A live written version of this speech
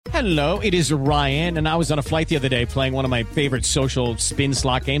Hello, it is Ryan, and I was on a flight the other day playing one of my favorite social spin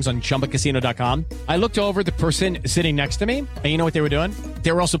slot games on ChumbaCasino.com. I looked over at the person sitting next to me, and you know what they were doing?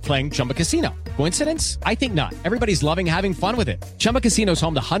 They were also playing Chumba Casino. Coincidence? I think not. Everybody's loving having fun with it. Chumba Casino is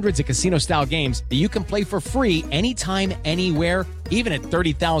home to hundreds of casino-style games that you can play for free anytime, anywhere, even at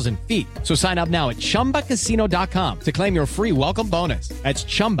 30,000 feet. So sign up now at ChumbaCasino.com to claim your free welcome bonus. That's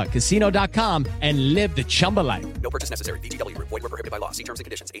ChumbaCasino.com and live the Chumba life. No purchase necessary. VGW. Void where prohibited by law. See terms and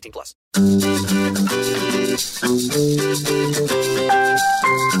conditions. 18+.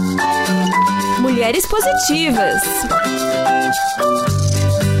 Mulheres Positivas.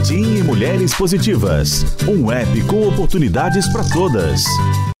 Tim e Mulheres Positivas, um app com oportunidades para todas.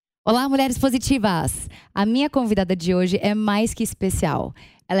 Olá, Mulheres Positivas! A minha convidada de hoje é mais que especial.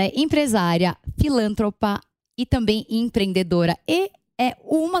 Ela é empresária, filântropa e também empreendedora. E é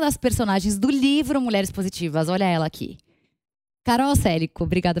uma das personagens do livro Mulheres Positivas. Olha ela aqui. Carol Célico,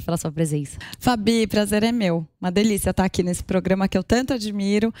 obrigada pela sua presença. Fabi, prazer é meu. Uma delícia estar aqui nesse programa que eu tanto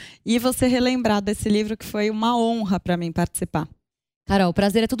admiro e você relembrar desse livro que foi uma honra para mim participar. Carol, o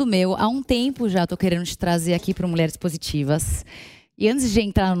prazer é tudo meu. Há um tempo já estou querendo te trazer aqui para Mulheres Positivas. E antes de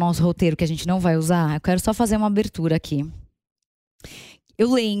entrar no nosso roteiro, que a gente não vai usar, eu quero só fazer uma abertura aqui.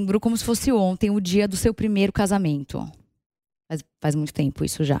 Eu lembro, como se fosse ontem, o dia do seu primeiro casamento. Faz muito tempo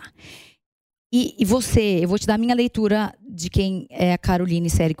isso já. E você, eu vou te dar a minha leitura de quem é a Caroline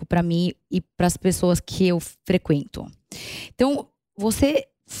Célico para mim e para as pessoas que eu frequento. Então, você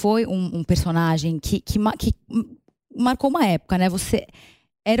foi um personagem que marcou uma época, né? Você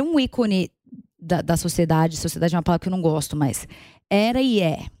era um ícone da sociedade. Sociedade é uma palavra que eu não gosto, mas era e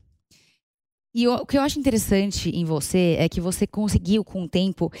é. E o que eu acho interessante em você é que você conseguiu, com o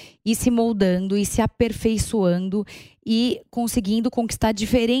tempo, ir se moldando e se aperfeiçoando e conseguindo conquistar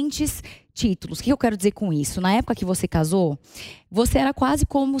diferentes títulos. O que eu quero dizer com isso? Na época que você casou, você era quase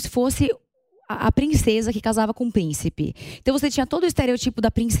como se fosse a princesa que casava com o príncipe. Então você tinha todo o estereotipo da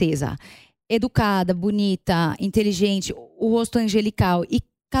princesa. Educada, bonita, inteligente, o rosto angelical. E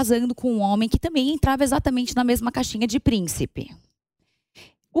casando com um homem que também entrava exatamente na mesma caixinha de príncipe.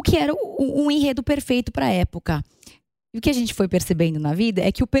 O que era um enredo perfeito para a época. E o que a gente foi percebendo na vida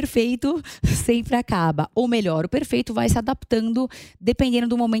é que o perfeito sempre acaba. Ou melhor, o perfeito vai se adaptando dependendo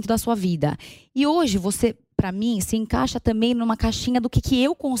do momento da sua vida. E hoje você, para mim, se encaixa também numa caixinha do que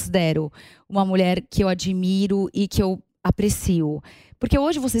eu considero uma mulher que eu admiro e que eu aprecio. Porque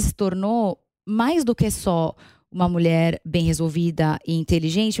hoje você se tornou mais do que só uma mulher bem resolvida e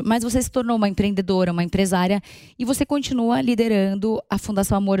inteligente, mas você se tornou uma empreendedora, uma empresária, e você continua liderando a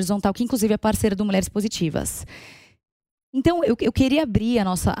Fundação Amor Horizontal, que inclusive é parceira do Mulheres Positivas. Então, eu queria abrir a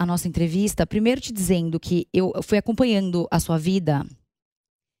nossa entrevista, primeiro te dizendo que eu fui acompanhando a sua vida,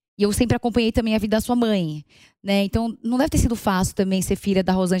 e eu sempre acompanhei também a vida da sua mãe, né? Então, não deve ter sido fácil também ser filha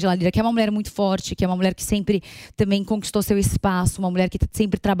da Rosângela Lira, que é uma mulher muito forte, que é uma mulher que sempre também conquistou seu espaço, uma mulher que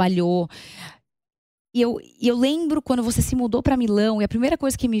sempre trabalhou. E eu lembro quando você se mudou para Milão, e a primeira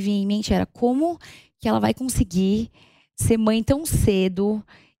coisa que me vinha em mente era como que ela vai conseguir ser mãe tão cedo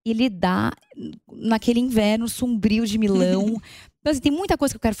e lidar naquele inverno sombrio de Milão. Então, assim, tem muita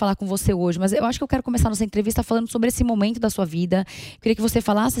coisa que eu quero falar com você hoje, mas eu acho que eu quero começar nossa entrevista falando sobre esse momento da sua vida. Eu queria que você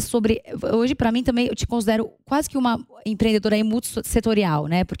falasse sobre... Hoje, para mim, também, eu te considero quase que uma empreendedora aí multissetorial,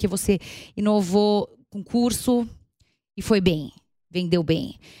 né? Porque você inovou com curso e foi bem. Vendeu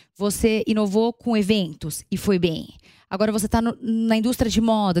bem. Você inovou com eventos e foi bem. Agora você está na indústria de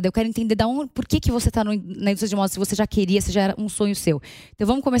moda. Eu quero entender por que você está na indústria de moda, se você já queria, se já era um sonho seu. Então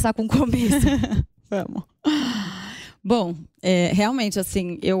vamos começar com o começo. Vamos. Bom, realmente,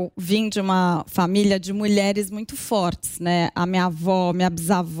 assim, eu vim de uma família de mulheres muito fortes, né? A minha avó, minha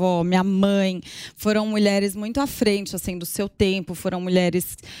bisavó, minha mãe foram mulheres muito à frente, assim, do seu tempo. Foram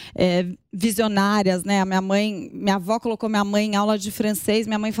mulheres visionárias, né? Minha avó colocou minha mãe em aula de francês.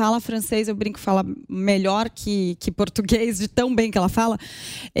 Minha mãe fala francês, eu brinco, fala melhor que português, de tão bem que ela fala.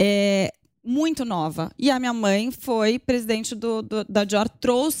 Muito nova. E a minha mãe foi presidente da Dior,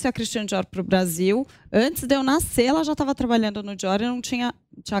 trouxe a Christian Dior para o Brasil. Antes de eu nascer, ela já estava trabalhando no Dior e não tinha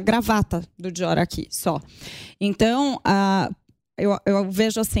gravata do Dior aqui, só. Então, eu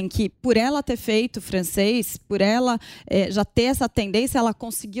vejo assim que por ela ter feito francês, por ela já ter essa tendência, ela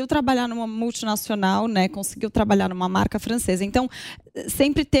conseguiu trabalhar numa multinacional, né? Conseguiu trabalhar numa marca francesa. Então,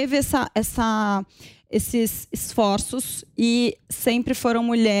 sempre teve esses esforços e sempre foram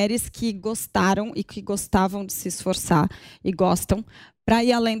mulheres que gostaram e que gostavam de se esforçar e gostam para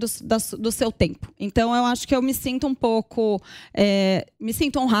ir além do seu tempo. Então, eu acho que eu me sinto um pouco... me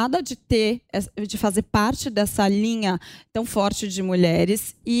sinto honrada de fazer parte dessa linha tão forte de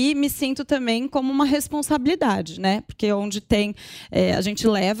mulheres e me sinto também como uma responsabilidade, né? Porque onde tem... a gente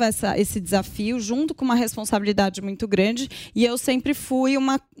leva esse desafio junto com uma responsabilidade muito grande e eu sempre fui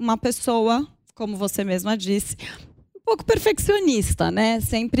uma pessoa, como você mesma disse, um pouco perfeccionista, né?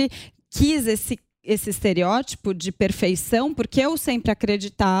 Sempre quis esse estereótipo de perfeição, porque eu sempre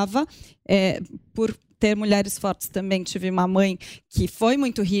acreditava, por ter mulheres fortes também, tive uma mãe que foi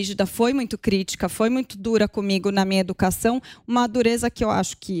muito rígida, foi muito crítica, foi muito dura comigo na minha educação, uma dureza que eu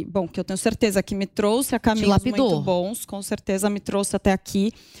acho que eu tenho certeza que me trouxe a caminhos muito bons, com certeza me trouxe até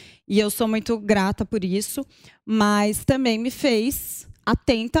aqui, e eu sou muito grata por isso, mas também me fez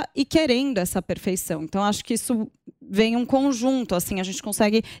atenta e querendo essa perfeição. Então, acho que isso vem um conjunto, assim,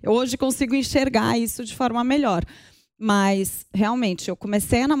 eu hoje consigo enxergar isso de forma melhor. Mas, realmente, eu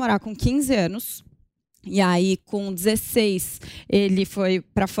comecei a namorar com 15 anos, e aí, com 16, ele foi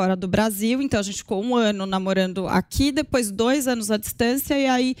para fora do Brasil, então a gente ficou 1 ano namorando aqui, depois 2 anos à distância, e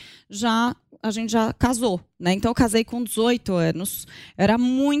aí a gente já casou, né? Então, eu casei com 18 anos, eu era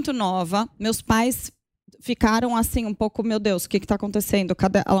muito nova, meus pais ficaram assim um pouco, meu Deus, o que está acontecendo?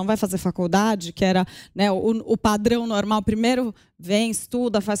 Ela não vai fazer faculdade, que era, né, o padrão normal. Primeiro vem,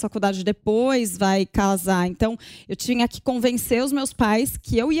 estuda, faz faculdade, depois vai casar. Então, eu tinha que convencer os meus pais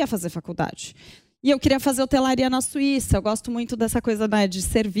que eu ia fazer faculdade. E eu queria fazer hotelaria na Suíça. Eu gosto muito dessa coisa, né, de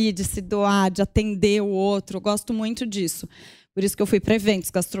servir, de se doar, de atender o outro. Eu gosto muito disso. Por isso que eu fui para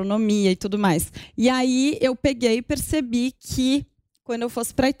eventos, gastronomia e tudo mais. E aí eu peguei e percebi que quando eu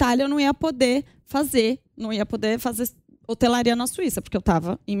fosse para a Itália eu não ia poder fazer hotelaria na Suíça, porque eu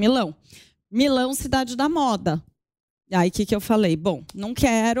estava em Milão. Milão, cidade da moda. E aí, o que eu falei? Bom, não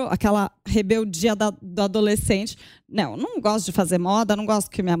quero aquela rebeldia do adolescente. Não gosto de fazer moda, não gosto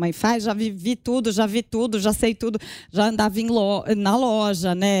do que minha mãe faz. Já vivi tudo, já vi tudo, já sei tudo. Já andava na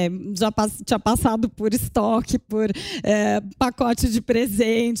loja, né? Já tinha passado por estoque, por pacote de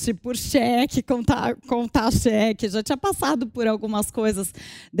presente, por cheque, contar cheque. Já tinha passado por algumas coisas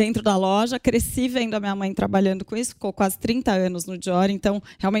dentro da loja. Cresci vendo a minha mãe trabalhando com isso. Ficou quase 30 anos no Dior. Então,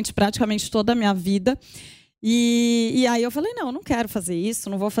 realmente, praticamente toda a minha vida. E aí eu falei, não quero fazer isso,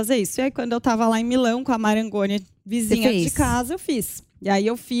 não vou fazer isso. E aí quando eu estava lá em Milão com a Marangoni, vizinha de casa, eu fiz. E aí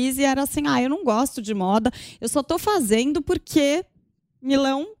eu fiz e era assim, eu não gosto de moda, eu só estou fazendo porque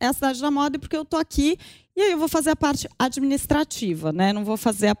Milão é a cidade da moda e porque eu estou aqui. E aí eu vou fazer a parte administrativa, né? Não vou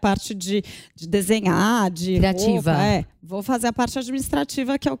fazer a parte de desenhar, de criativa. Roupa, vou fazer a parte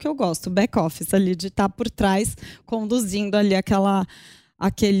administrativa, que é o que eu gosto, o back office ali, de estar por trás, conduzindo ali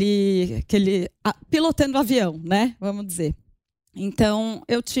pilotando o avião, né? Vamos dizer. Então,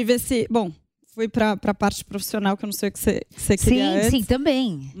 eu tive fui para a parte profissional, que eu não sei o que você queria antes. Sim,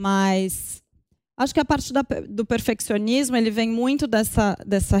 também. Mas acho que a parte do perfeccionismo, ele vem muito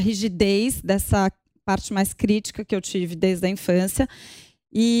dessa rigidez, dessa parte mais crítica que eu tive desde a infância.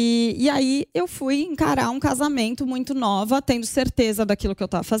 E aí eu fui encarar um casamento muito nova, tendo certeza daquilo que eu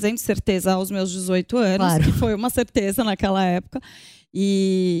estava fazendo, certeza aos meus 18 anos, claro. Que foi uma certeza naquela época.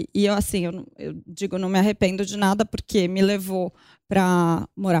 E eu, assim, eu digo, não me arrependo de nada, porque me levou para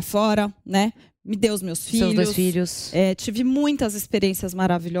morar fora, né? Me deu os meus filhos. Seus 2 filhos. Tive muitas experiências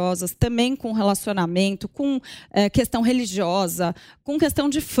maravilhosas, também com relacionamento, com questão religiosa, com questão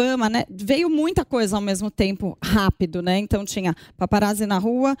de fama, né? Veio muita coisa ao mesmo tempo, rápido, né? Então tinha paparazzi na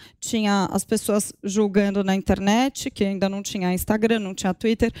rua, tinha as pessoas julgando na internet, que ainda não tinha Instagram, não tinha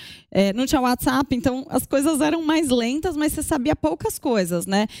Twitter, não tinha WhatsApp, então as coisas eram mais lentas, mas você sabia poucas coisas,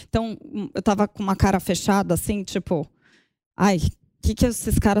 né? Então eu tava com uma cara fechada, assim, tipo, o que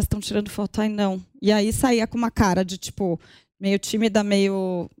esses caras estão tirando foto? Não. E aí saía com uma cara de, tipo, meio tímida,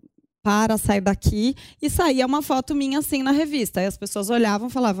 meio sai daqui. E saía uma foto minha, assim, na revista. Aí as pessoas olhavam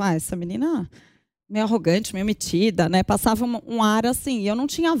e falavam, essa menina meio arrogante, meio metida, né? Passava um ar assim. E eu não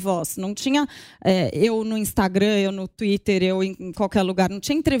tinha voz, não tinha eu no Instagram, eu no Twitter, eu em qualquer lugar. Não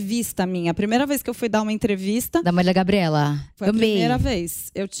tinha entrevista minha. A primeira vez que eu fui dar uma entrevista... Da Marília Gabriela. Foi a primeira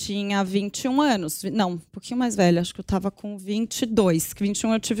vez. Eu tinha 21 anos. Não, um pouquinho mais velha. Acho que eu estava com 22. Que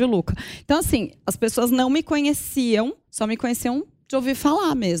 21 eu tive o Luca. Então, assim, as pessoas não me conheciam. Só me conheciam de ouvir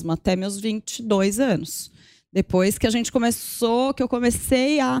falar mesmo. Até meus 22 anos. Depois que a gente começou, que eu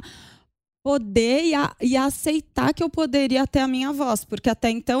comecei a poder e aceitar que eu poderia ter a minha voz, porque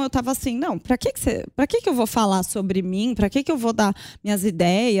até então eu estava assim, não, para que eu vou falar sobre mim, para que eu vou dar minhas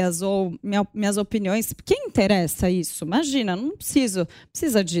ideias ou minhas opiniões, quem interessa isso? Imagina, não precisa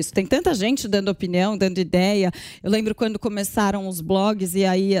disso, tem tanta gente dando opinião, dando ideia. Eu lembro quando começaram os blogs e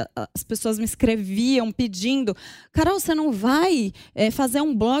aí as pessoas me escreviam pedindo, Carol, você não vai fazer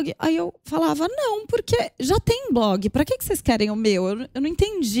um blog? Aí eu falava, não, porque já tem blog, para que vocês querem o meu? Eu não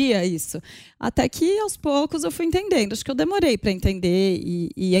entendia isso. Até que, aos poucos, eu fui entendendo. Acho que eu demorei para entender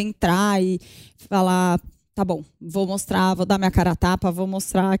e entrar e falar, tá bom, vou mostrar, vou dar minha cara a tapa, vou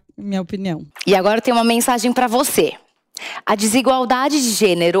mostrar minha opinião. E agora eu tenho uma mensagem para você. A desigualdade de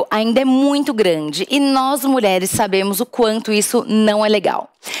gênero ainda é muito grande e nós, mulheres, sabemos o quanto isso não é legal.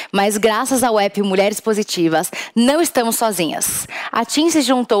 Mas graças ao app Mulheres Positivas, não estamos sozinhas. A TIM se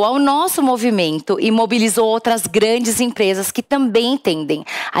juntou ao nosso movimento e mobilizou outras grandes empresas que também entendem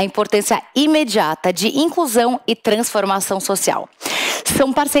a importância imediata de inclusão e transformação social.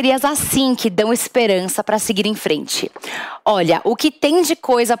 São parcerias assim que dão esperança para seguir em frente. Olha, o que tem de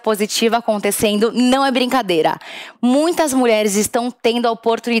coisa positiva acontecendo não é brincadeira. Muitas mulheres estão tendo a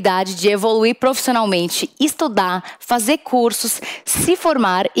oportunidade de evoluir profissionalmente, estudar, fazer cursos, se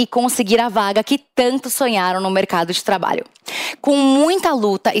formar e conseguir a vaga que tanto sonharam no mercado de trabalho. Com muita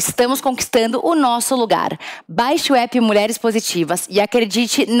luta, estamos conquistando o nosso lugar. Baixe o app Mulheres Positivas e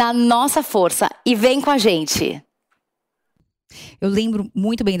acredite na nossa força e vem com a gente! Eu lembro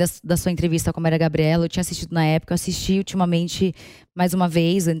muito bem da sua entrevista com a Maria Gabriela. Eu tinha assistido na época, eu assisti ultimamente mais uma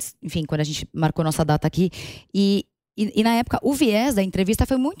vez, antes, enfim, quando a gente marcou nossa data aqui. E na época, o viés da entrevista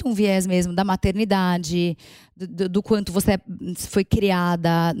foi muito um viés mesmo da maternidade, do quanto você foi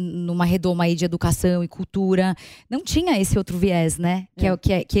criada numa redoma aí de educação e cultura. Não tinha esse outro viés, né?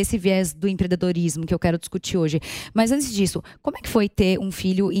 Que é esse viés do empreendedorismo que eu quero discutir hoje. Mas antes disso, como é que foi ter um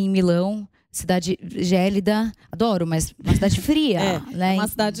filho em Milão? Cidade gélida, adoro, mas uma cidade fria, né? Uma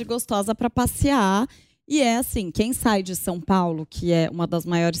cidade gostosa para passear. E é assim, quem sai de São Paulo, que é uma das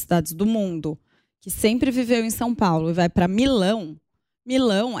maiores cidades do mundo, que sempre viveu em São Paulo e vai para Milão,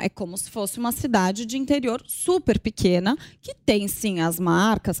 Milão é como se fosse uma cidade de interior super pequena, que tem sim as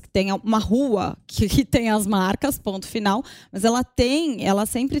marcas, que tem uma rua que tem as marcas, ponto final, mas ela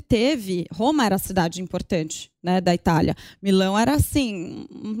sempre teve, Roma era a cidade importante, né, da Itália. Milão era assim,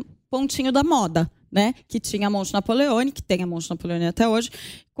 um pontinho da moda, né, que tinha a Monte Napoleone, que tem a Monte Napoleone até hoje,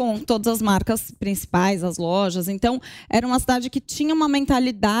 com todas as marcas principais, as lojas. Então, era uma cidade que tinha uma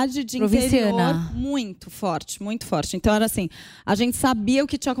mentalidade de interior muito forte, muito forte. Então, era assim, a gente sabia o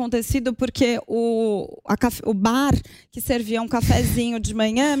que tinha acontecido porque o bar que servia um cafezinho de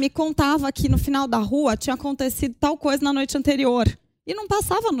manhã me contava que no final da rua tinha acontecido tal coisa na noite anterior. E não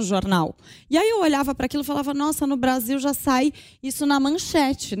passava no jornal. E aí eu olhava para aquilo e falava, nossa, no Brasil já sai isso na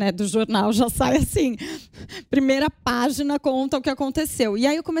manchete, né, do jornal. Já sai assim, primeira página conta o que aconteceu. E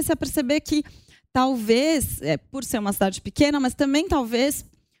aí eu comecei a perceber que talvez, por ser uma cidade pequena, mas também talvez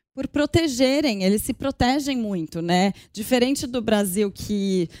por protegerem, eles se protegem muito, né? Diferente do Brasil,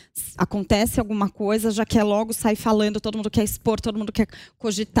 que acontece alguma coisa, já quer logo sair falando, todo mundo quer expor, todo mundo quer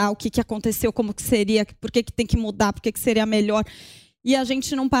cogitar o que aconteceu, como que seria, por que tem que mudar, por que seria melhor. E a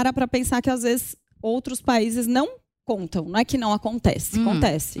gente não para pensar que, às vezes, outros países não contam. Não é que não acontece,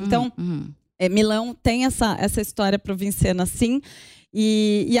 acontece. Então, Milão tem essa história provinciana, sim.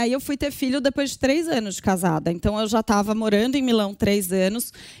 E aí eu fui ter filho depois de 3 anos de casada. Então, eu já estava morando em Milão 3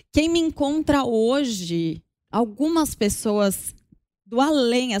 anos. Quem me encontra hoje, algumas pessoas do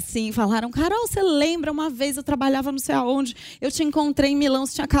além, assim, falaram, Carol, você lembra uma vez eu trabalhava não sei aonde, eu te encontrei em Milão,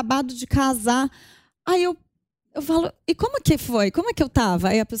 você tinha acabado de casar. Aí eu falo, e como que foi? Como é que eu tava?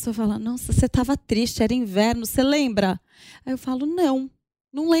 Aí a pessoa fala, nossa, você tava triste, era inverno, você lembra? Aí eu falo, não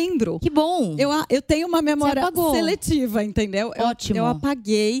lembro. Que bom! Eu tenho uma memória seletiva, entendeu? Ótimo. Eu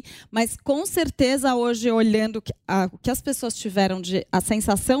apaguei, mas com certeza hoje, olhando o que as pessoas tiveram, a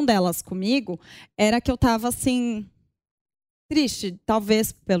sensação delas comigo, era que eu tava assim, triste.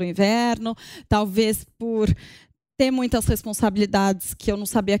 Talvez pelo inverno, talvez por ter muitas responsabilidades que eu não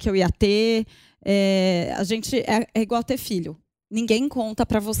sabia que eu ia ter. A gente é igual ter filho. Ninguém conta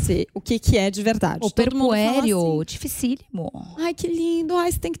pra você o que é de verdade. O perpuério, assim, dificílimo. Ai, que lindo. Ai,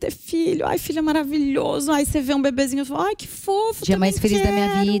 você tem que ter filho. Ai, filho é maravilhoso. Ai, você vê um bebezinho e fala, ai, que fofo. Dia mais feliz da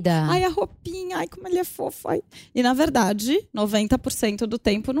minha vida. Ai, a roupinha. Ai, como ele é fofo. Ai. E, na verdade, 90% do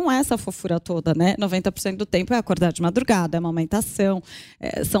tempo não é essa fofura toda, né? 90% do tempo é acordar de madrugada, é amamentação.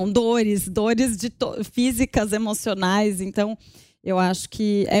 São dores físicas, emocionais. Então, eu acho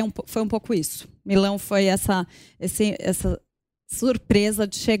que foi um pouco isso. Milão foi essa surpresa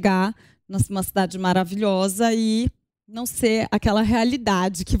de chegar numa cidade maravilhosa e não ser aquela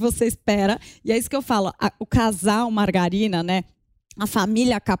realidade que você espera. E é isso que eu falo, o casal margarina, né? A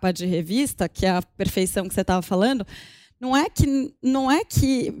família capa de revista, que é a perfeição que você estava falando, não é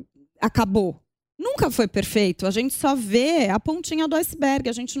que acabou. Nunca foi perfeito. A gente só vê a pontinha do iceberg,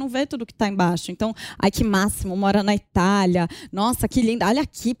 a gente não vê tudo que está embaixo. Então, ai que máximo, mora na Itália. Nossa, que linda. Olha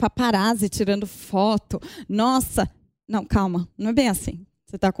aqui, paparazzi tirando foto. Nossa. Não, calma, não é bem assim.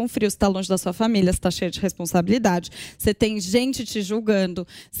 Você está com frio, você está longe da sua família, você está cheio de responsabilidade, você tem gente te julgando,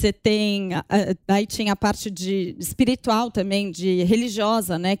 você tem... Aí tinha a parte de espiritual também, de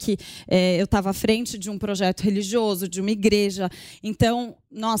religiosa, né? Que eu estava à frente de um projeto religioso, de uma igreja. Então,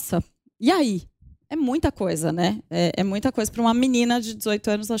 nossa, e aí? É muita coisa, né? É muita coisa. Para uma menina de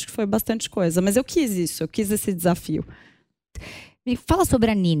 18 anos, acho que foi bastante coisa. Mas eu quis isso, eu quis esse desafio. Me fala sobre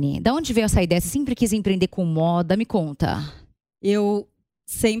a Nini. Da onde veio essa ideia? Você sempre quis empreender com moda? Me conta. Eu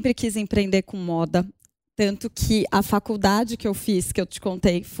sempre quis empreender com moda. Tanto que a faculdade que eu fiz, que eu te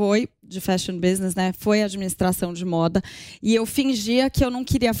contei, foi de fashion business, né? Foi administração de moda. E eu fingia que eu não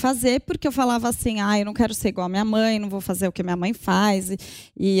queria fazer, porque eu falava assim, eu não quero ser igual a minha mãe, não vou fazer o que minha mãe faz.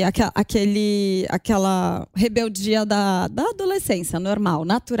 E aquela rebeldia da adolescência, normal,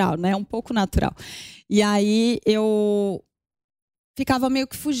 natural, né? Um pouco natural. E aí eu ficava meio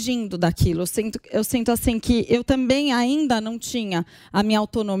que fugindo daquilo. Eu sinto assim que eu também ainda não tinha a minha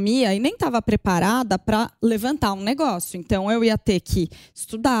autonomia e nem estava preparada para levantar um negócio. Então eu ia ter que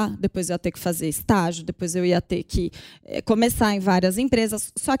estudar, depois eu ia ter que fazer estágio, depois eu ia ter que começar em várias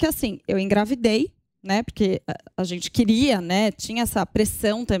empresas. Só que assim, eu engravidei, né? Porque a gente queria, né? Tinha essa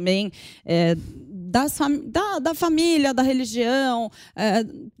pressão também da família, da religião,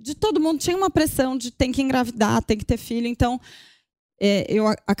 de todo mundo. Tinha uma pressão de tem que engravidar, tem que ter filho. Então eu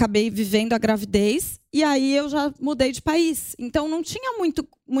acabei vivendo a gravidez e aí eu já mudei de país. Então não tinha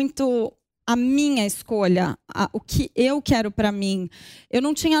muito a minha escolha, o que eu quero para mim. Eu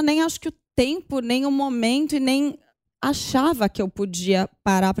não tinha nem, acho que o tempo, nem o momento e nem achava que eu podia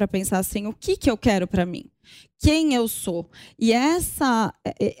parar para pensar assim, o que eu quero para mim? Quem eu sou? E essa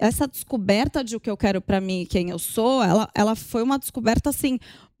descoberta de o que eu quero para mim e quem eu sou, ela foi uma descoberta assim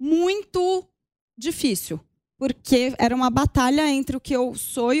muito difícil. Porque era uma batalha entre o que eu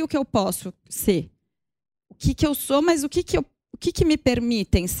sou e o que eu posso ser. O que eu sou, mas o que me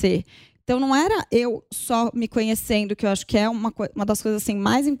permitem ser. Então, não era eu só me conhecendo, que eu acho que é uma das coisas assim,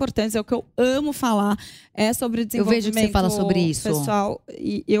 mais importantes, é o que eu amo falar, é sobre desenvolvimento. Eu vejo que você fala sobre isso. Pessoal,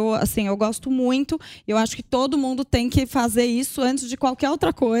 e eu gosto muito, eu acho que todo mundo tem que fazer isso antes de qualquer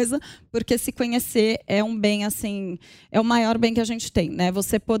outra coisa, porque se conhecer é um bem, assim, é o maior bem que a gente tem, né?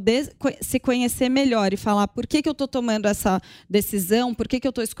 Você poder se conhecer melhor e falar por que eu estou tomando essa decisão, por que eu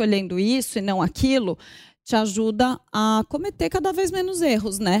estou escolhendo isso e não aquilo, te ajuda a cometer cada vez menos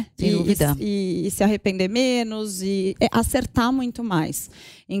erros, né? Sem dúvida. E se arrepender menos e acertar muito mais.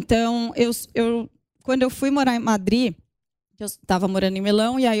 Então, quando eu fui morar em Madrid, eu estava morando em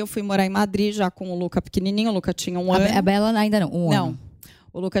Milão, e aí eu fui morar em Madrid já com o Luca pequenininho. O Luca tinha 1 ano. A Bela ainda não, 1 ano. Não,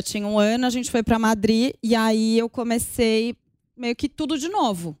 o Luca tinha 1 ano, a gente foi para Madrid, e aí eu comecei meio que tudo de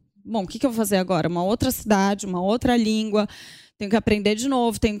novo. Bom, o que eu vou fazer agora? Uma outra cidade, uma outra língua, tenho que aprender de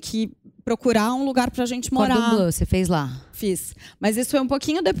novo, tenho que procurar um lugar pra gente morar. Cordon Bleu, você fez lá? Fiz. Mas isso foi um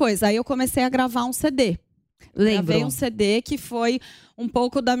pouquinho depois. Aí eu comecei a gravar um CD. Lembro. Gravei um CD que foi um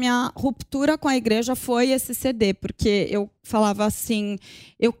pouco da minha ruptura com a igreja, foi esse CD. Porque eu falava assim,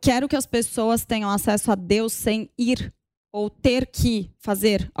 eu quero que as pessoas tenham acesso a Deus sem ir ou ter que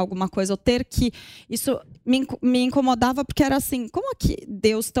fazer alguma coisa, ou ter que... Isso me incomodava, porque era assim, como que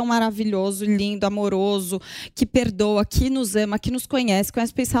Deus tão maravilhoso, lindo, amoroso, que perdoa, que nos ama, que nos conhece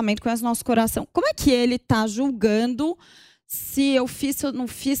pensamento, conhece nosso coração, como é que Ele está julgando se eu fiz, se eu não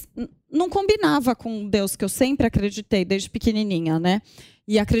fiz? Não combinava com Deus, que eu sempre acreditei, desde pequenininha, né?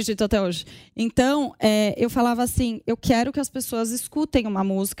 E acredito até hoje. Então, eu falava assim, eu quero que as pessoas escutem uma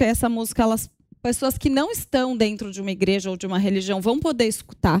música, e essa música, pessoas que não estão dentro de uma igreja ou de uma religião vão poder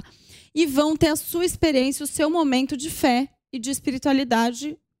escutar e vão ter a sua experiência, o seu momento de fé e de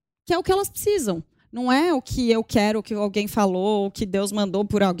espiritualidade, que é o que elas precisam. Não é o que eu quero, o que alguém falou, o que Deus mandou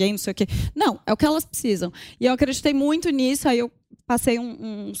por alguém, não sei o quê. Não, é o que elas precisam. E eu acreditei muito nisso, aí eu passei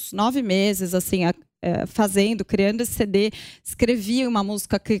uns 9 meses, assim, criando esse CD, escrevi uma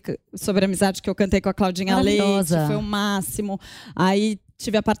música sobre amizade que eu cantei com a Claudinha Leite, foi o máximo. Aí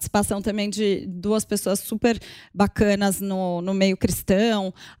tive a participação também de 2 pessoas super bacanas no meio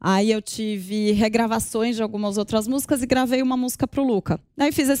cristão. Aí eu tive regravações de algumas outras músicas e gravei uma música para o Luca.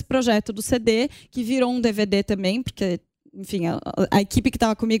 Aí fiz esse projeto do CD, que virou um DVD também, porque enfim, a equipe que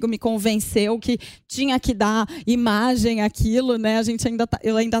estava comigo me convenceu que tinha que dar imagem àquilo, né?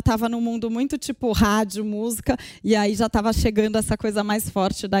 Eu ainda estava num mundo muito tipo rádio, música, e aí já estava chegando essa coisa mais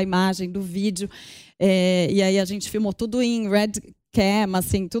forte da imagem, do vídeo. E aí a gente filmou tudo em Red Cam,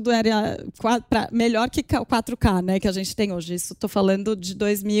 assim, tudo era melhor que o 4K, né? Que a gente tem hoje. Isso estou falando de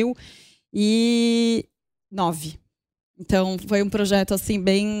 2009. Então, foi um projeto assim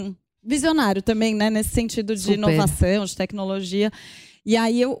bem visionário também, né? Nesse sentido de inovação, de tecnologia. E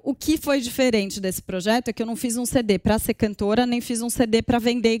aí, o que foi diferente desse projeto é que eu não fiz um CD para ser cantora, nem fiz um CD para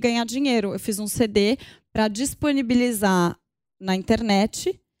vender e ganhar dinheiro. Eu fiz um CD para disponibilizar na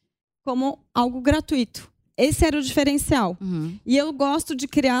internet como algo gratuito. Esse era o diferencial. E eu gosto de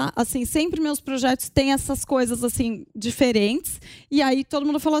criar, assim, sempre meus projetos têm essas coisas, assim, diferentes. E aí, todo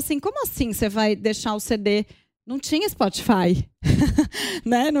mundo falou assim, como assim você vai deixar o CD... Não tinha Spotify,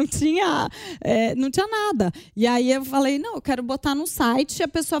 né? Não tinha nada. E aí eu falei, não, eu quero botar no site e a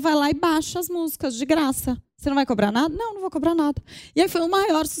pessoa vai lá e baixa as músicas de graça. Você não vai cobrar nada? Não, não vou cobrar nada. E aí foi o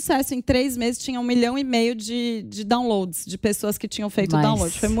maior sucesso. Em 3 meses tinha 1,5 milhão de downloads, de pessoas que tinham feito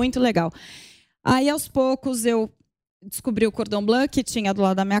download. Foi muito legal. Aí, aos poucos, eu descobri o Cordon Bleu, que tinha do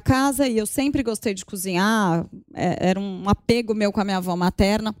lado da minha casa, e eu sempre gostei de cozinhar. Era um apego meu com a minha avó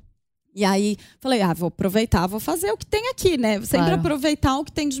materna. E aí, falei, vou aproveitar, vou fazer o que tem aqui, né? Sempre aproveitar o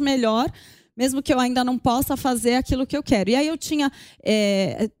que tem de melhor, mesmo que eu ainda não possa fazer aquilo que eu quero. E aí eu tinha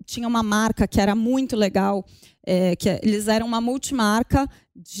uma marca que era muito legal, eles eram uma multimarca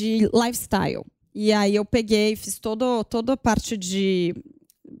de lifestyle. E aí eu peguei, fiz toda a parte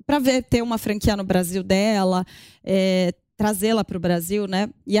para ter uma franquia no Brasil dela, trazê-la para o Brasil, né?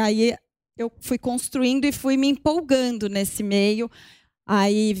 E aí eu fui construindo e fui me empolgando nesse meio.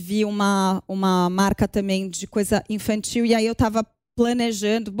 Aí vi uma marca também de coisa infantil, e aí eu estava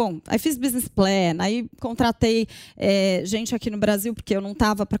planejando. Bom, aí fiz business plan, aí contratei gente aqui no Brasil, porque eu não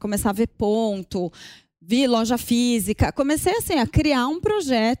estava para começar a ver ponto, vi loja física. Comecei assim, a criar um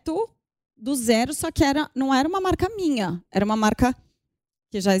projeto do zero, só que não era uma marca minha, era uma marca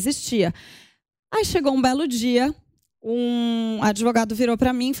que já existia. Aí chegou um belo dia, um advogado virou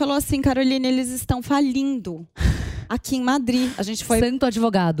para mim e falou assim, Caroline, eles estão falindo. Aqui em Madrid, a gente foi... Santo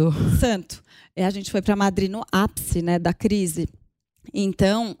advogado. Santo. A gente foi para Madrid no ápice, né, da crise.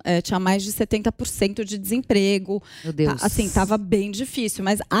 Então, tinha mais de 70% de desemprego. Meu Deus. Assim, estava bem difícil.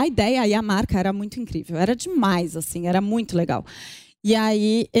 Mas a ideia e a marca era muito incrível. Era demais, assim, era muito legal. E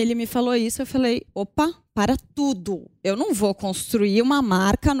aí, ele me falou isso, eu falei, opa, para tudo. Eu não vou construir uma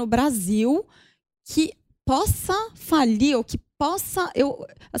marca no Brasil que possa falir, ou que possa...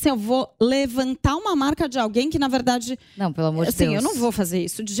 Eu vou levantar uma marca de alguém que, na verdade... Não, pelo amor de Deus. Eu não vou fazer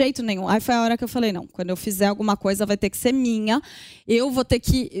isso, de jeito nenhum. Aí foi a hora que eu falei, não, quando eu fizer alguma coisa vai ter que ser minha. Eu vou ter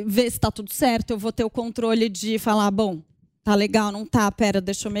que ver se está tudo certo, eu vou ter o controle de falar, bom, tá legal, não tá, pera,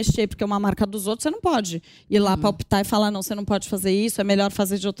 deixa eu mexer, porque é uma marca dos outros, você não pode ir lá palpitar e falar, não, você não pode fazer isso, é melhor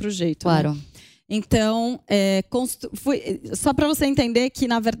fazer de outro jeito. Claro. Né? Então, só para você entender que,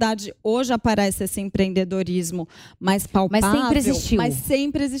 na verdade, hoje aparece esse empreendedorismo mais palpável. Mas sempre existiu. Mas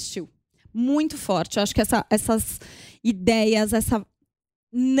sempre existiu. Muito forte. Eu acho que essas ideias,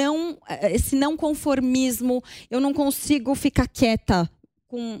 esse não conformismo, eu não consigo ficar quieta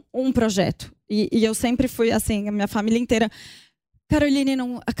com um projeto. E eu sempre fui assim, a minha família inteira...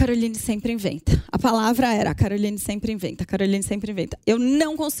 A Caroline sempre inventa. A palavra era, a Caroline sempre inventa, a Caroline sempre inventa. Eu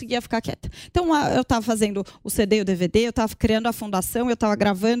não conseguia ficar quieta. Então, eu estava fazendo o CD e o DVD, eu estava criando a fundação, eu estava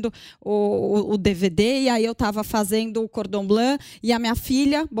gravando o DVD, e aí eu estava fazendo o Cordon Bleu, e a minha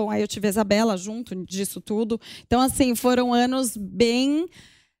filha, bom, aí eu tive a Isabela junto disso tudo. Então, assim, foram anos bem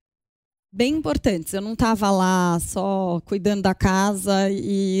importantes. Eu não estava lá só cuidando da casa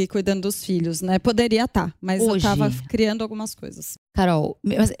e cuidando dos filhos, né? Poderia estar, mas eu estava criando algumas coisas. Carol,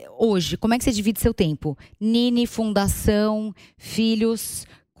 hoje, como é que você divide seu tempo? Nini, fundação, filhos,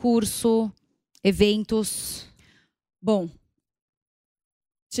 curso, eventos? Bom,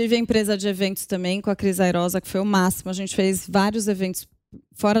 tive a empresa de eventos também com a Cris Airosa, que foi o máximo. A gente fez vários eventos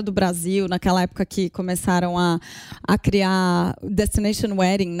fora do Brasil, naquela época que começaram a criar Destination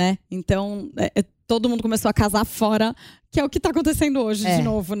Wedding, né? Então, todo mundo começou a casar fora, que é o que está acontecendo hoje de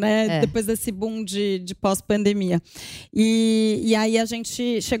novo, né? Depois desse boom de pós-pandemia. E aí a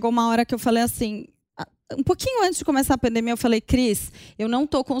gente chegou uma hora que eu falei assim, um pouquinho antes de começar a pandemia, eu falei, Cris, eu não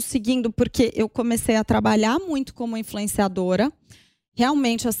estou conseguindo, porque eu comecei a trabalhar muito como influenciadora.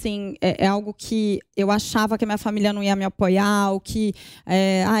 Realmente, assim, é algo que eu achava que a minha família não ia me apoiar, ou que,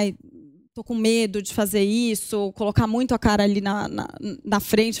 tô com medo de fazer isso, colocar muito a cara ali na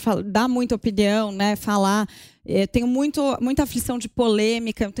frente, dar muita opinião, né? Falar. Tenho muita aflição de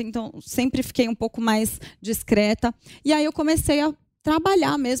polêmica, então sempre fiquei um pouco mais discreta. E aí eu comecei a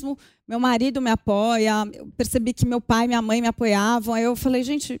trabalhar mesmo. Meu marido me apoia, eu percebi que meu pai e minha mãe me apoiavam. Aí eu falei,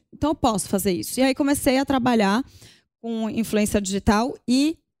 gente, então eu posso fazer isso. E aí comecei a trabalhar com influência digital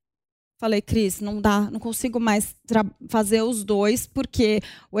e falei, Cris, não dá, não consigo mais fazer os dois, porque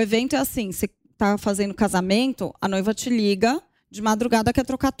o evento é assim, você está fazendo casamento, a noiva te liga de madrugada, quer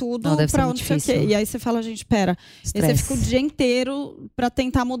trocar tudo para onde você quer. E aí você fala, gente, pera. E você fica o dia inteiro para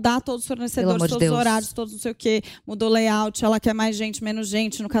tentar mudar todos os fornecedores, todos os horários, todos não sei o quê. Mudou o layout, ela quer mais gente, menos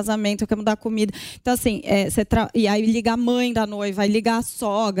gente no casamento, quer mudar a comida. Então, assim, e aí liga a mãe da noiva, aí liga a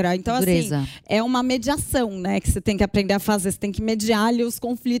sogra. Então, assim, é uma mediação, né? Que você tem que aprender a fazer. Você tem que mediar ali os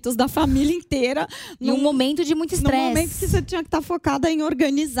conflitos da família inteira. Num momento de muito estresse. Num momento que você tinha que estar focada em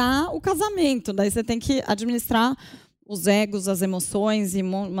organizar o casamento. Daí você tem que administrar os egos, as emoções e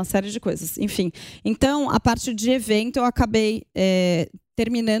uma série de coisas. Enfim, então, a parte de evento, eu acabei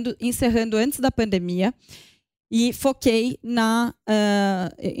encerrando antes da pandemia e foquei na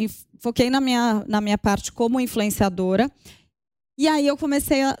minha parte como influenciadora. E aí eu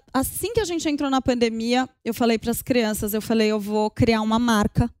comecei, assim que a gente entrou na pandemia, eu falei para as crianças, eu vou criar uma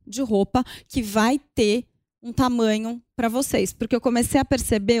marca de roupa que vai ter um tamanho para vocês. Porque eu comecei a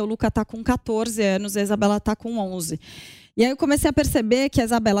perceber, o Luca está com 14 anos, a Isabela está com 11. E aí eu comecei a perceber que a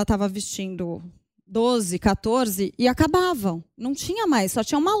Isabela estava vestindo 12, 14 e acabavam. Não tinha mais, só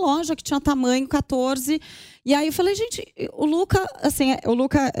tinha uma loja que tinha tamanho 14. E aí eu falei, gente, o Luca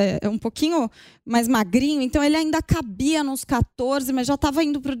é um pouquinho mais magrinho, então ele ainda cabia nos 14, mas já estava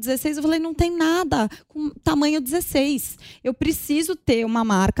indo para o 16. Eu falei, não tem nada com tamanho 16. Eu preciso ter uma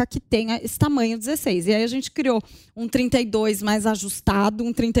marca que tenha esse tamanho 16. E aí a gente criou um 32 mais ajustado,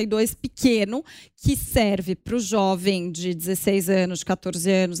 um 32 pequeno, que serve para o jovem de 16 anos, de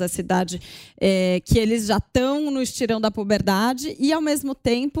 14 anos, essa idade que eles já estão no estirão da puberdade e, ao mesmo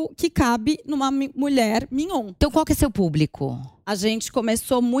tempo, que cabe numa mulher mignon. Então, qual que é seu público? A gente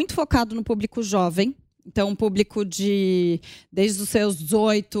começou muito focado no público jovem. Então, um público desde os seus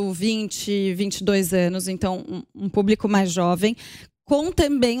 18, 20, 22 anos. Então, um público mais jovem, com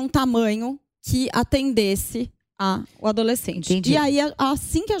também um tamanho que atendesse ao adolescente. Entendi. E aí,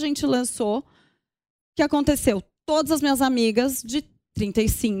 assim que a gente lançou, o que aconteceu? Todas as minhas amigas de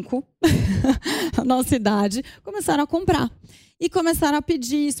 35, a nossa idade, começaram a comprar. E começaram a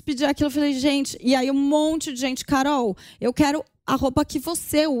pedir isso, pedir aquilo. Eu falei, gente... E aí um monte de gente... Carol, eu quero a roupa que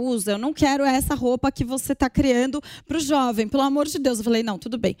você usa. Eu não quero essa roupa que você está criando para o jovem. Pelo amor de Deus. Eu falei, não,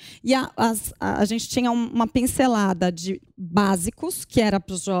 tudo bem. E a gente tinha uma pincelada de básicos, que era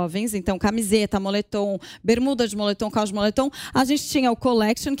para os jovens. Então, camiseta, moletom, bermuda de moletom, calça de moletom. A gente tinha o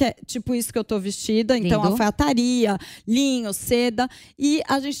collection, que é tipo isso que eu estou vestida. Então, alfaiataria, linho, seda. E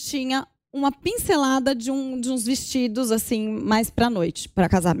a gente tinha uma pincelada de uns vestidos assim mais para noite, para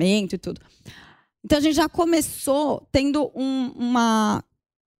casamento e tudo. Então a gente já começou tendo uma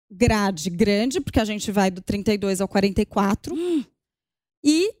grade grande, porque a gente vai do 32 ao 44,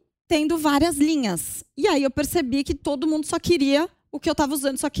 e tendo várias linhas. E aí eu percebi que todo mundo só queria o que eu estava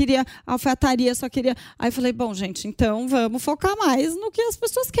usando, só queria alfaiataria, só queria... Aí eu falei, bom, gente, então vamos focar mais no que as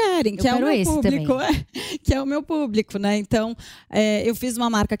pessoas querem, que é o meu público. Que é o meu público, né? Então, eu fiz uma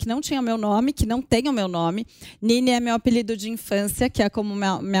marca que não tinha meu nome, que não tem o meu nome. Nini é meu apelido de infância, que é como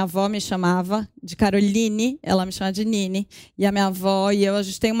minha avó me chamava, de Caroline, ela me chama de Nini. E a minha avó e eu, a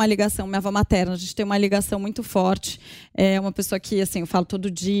gente tem uma ligação, minha avó materna, a gente tem uma ligação muito forte. É uma pessoa que, assim, eu falo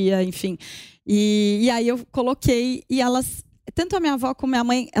todo dia, enfim. E aí eu coloquei, e elas... Tanto a minha avó como a minha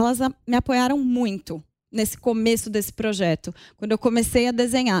mãe, elas me apoiaram muito nesse começo desse projeto, quando eu comecei a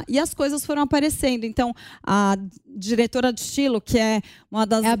desenhar. E as coisas foram aparecendo. Então, a diretora de estilo, que é uma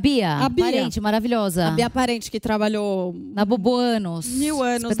das... É a Bia, Parente, maravilhosa. A Bia Parente, que trabalhou... Na Bobo anos. 1000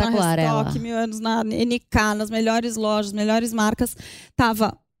 anos na Restock, 1000 anos na NK, nas melhores lojas, melhores marcas.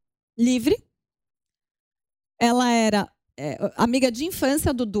 Estava livre. Ela era amiga de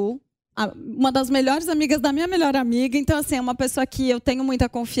infância do Dudu. Uma das melhores amigas da minha melhor amiga. Então, assim, é uma pessoa que eu tenho muita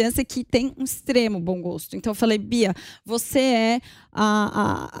confiança e que tem um extremo bom gosto. Então, eu falei, Bia, você é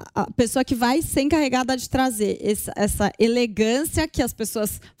a pessoa que vai ser encarregada de trazer essa elegância que as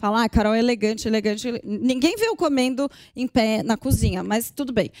pessoas falam, Carol é elegante. Ninguém vê eu comendo em pé na cozinha, mas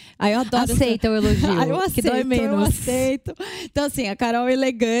tudo bem. Aí eu adoro... Aceita o elogio, eu aceito, que dói menos. Eu aceito. Então, assim, a Carol é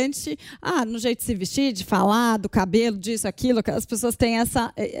elegante. No jeito de se vestir, de falar, do cabelo, disso, aquilo. As pessoas têm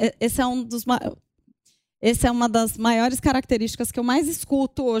esse é um dos... Essa é uma das maiores características que eu mais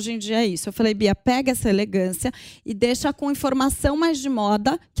escuto hoje em dia, é isso. Eu falei, Bia, pega essa elegância e deixa com informação mais de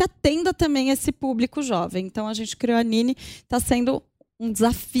moda, que atenda também esse público jovem. Então, a gente criou a Nini, está sendo um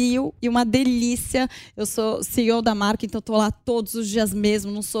desafio e uma delícia. Eu sou CEO da marca, então estou lá todos os dias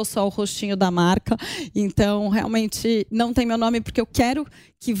mesmo, não sou só o rostinho da marca. Então, realmente, não tem meu nome, porque eu quero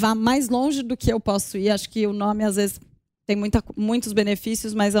que vá mais longe do que eu posso ir. Acho que o nome, às vezes, tem muitos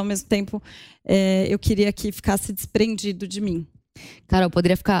benefícios, mas ao mesmo tempo eu queria que ficasse desprendido de mim. Carol, eu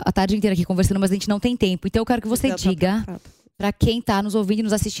poderia ficar a tarde inteira aqui conversando, mas a gente não tem tempo. Então eu quero que você diga para quem está nos ouvindo e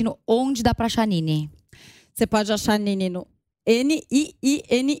nos assistindo onde dá para achar a Nini. Você pode achar a Nini no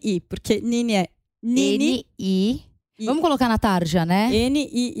N-I-I-N-I, porque Nini é Nini. N-I. Vamos colocar na tarja, né?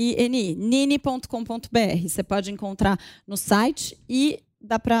 N-I-I-N-I. Nini.com.br. Você pode encontrar no site e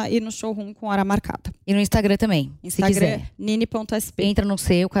dá pra ir no showroom com hora marcada. E no Instagram também, Instagram, se quiser. Nini.sp. Entra no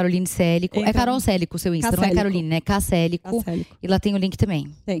seu, Caroline Célico. É Carol Célico o seu Insta, não é Caroline, né? Célico. E lá tem o link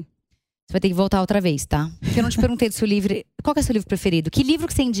também. Tem. Você vai ter que voltar outra vez, tá? Porque eu não te perguntei do seu livro. Qual que é o seu livro preferido? Que livro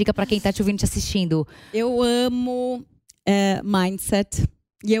que você indica pra quem tá te ouvindo, te assistindo? Eu amo Mindset.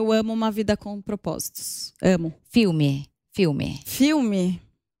 E eu amo Uma Vida com Propósitos. Amo. Filme.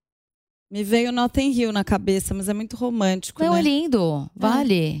 Me veio Notting Hill na cabeça, mas é muito romântico, Não, né? é lindo.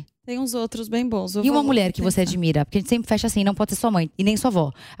 Vale. Tem uns outros bem bons. E uma mulher que você admira? Porque a gente sempre fecha assim, não pode ser sua mãe e nem sua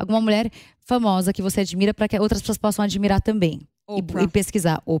avó. Alguma mulher famosa que você admira para que outras pessoas possam admirar também. E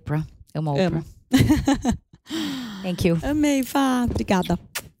pesquisar. Oprah. Amo a Oprah. Amo. Thank you. Amei, Vá. Obrigada.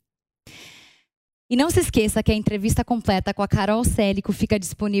 E não se esqueça que a entrevista completa com a Carol Célico fica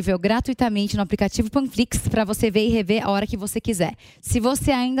disponível gratuitamente no aplicativo Panflix para você ver e rever a hora que você quiser. Se você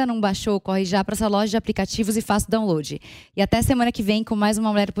ainda não baixou, corre já para essa loja de aplicativos e faça o download. E até semana que vem com mais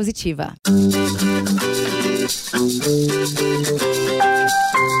uma Mulher Positiva.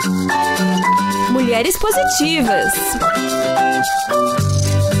 Mulheres Positivas.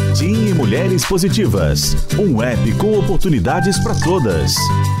 Tim e Mulheres Positivas. Um app com oportunidades para todas.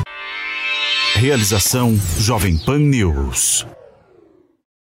 Realização Jovem Pan News.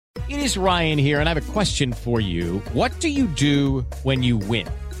 It is Ryan here, and I have a question for you. What do you do when you win?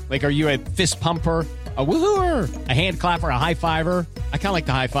 Like, are you a fist pumper, a woohooer, a hand clapper, a high fiver? I kind of like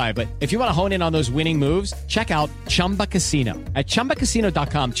the high five, but if you want to hone in on those winning moves, check out Chumba Casino. At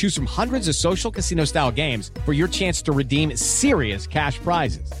ChumbaCasino.com, choose from hundreds of social casino-style games for your chance to redeem serious cash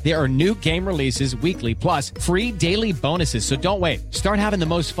prizes. There are new game releases weekly, plus free daily bonuses. So don't wait. Start having the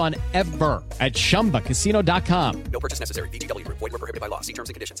most fun ever at ChumbaCasino.com. No purchase necessary. VGW Group. Void where prohibited by law. See terms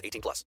and conditions. 18+.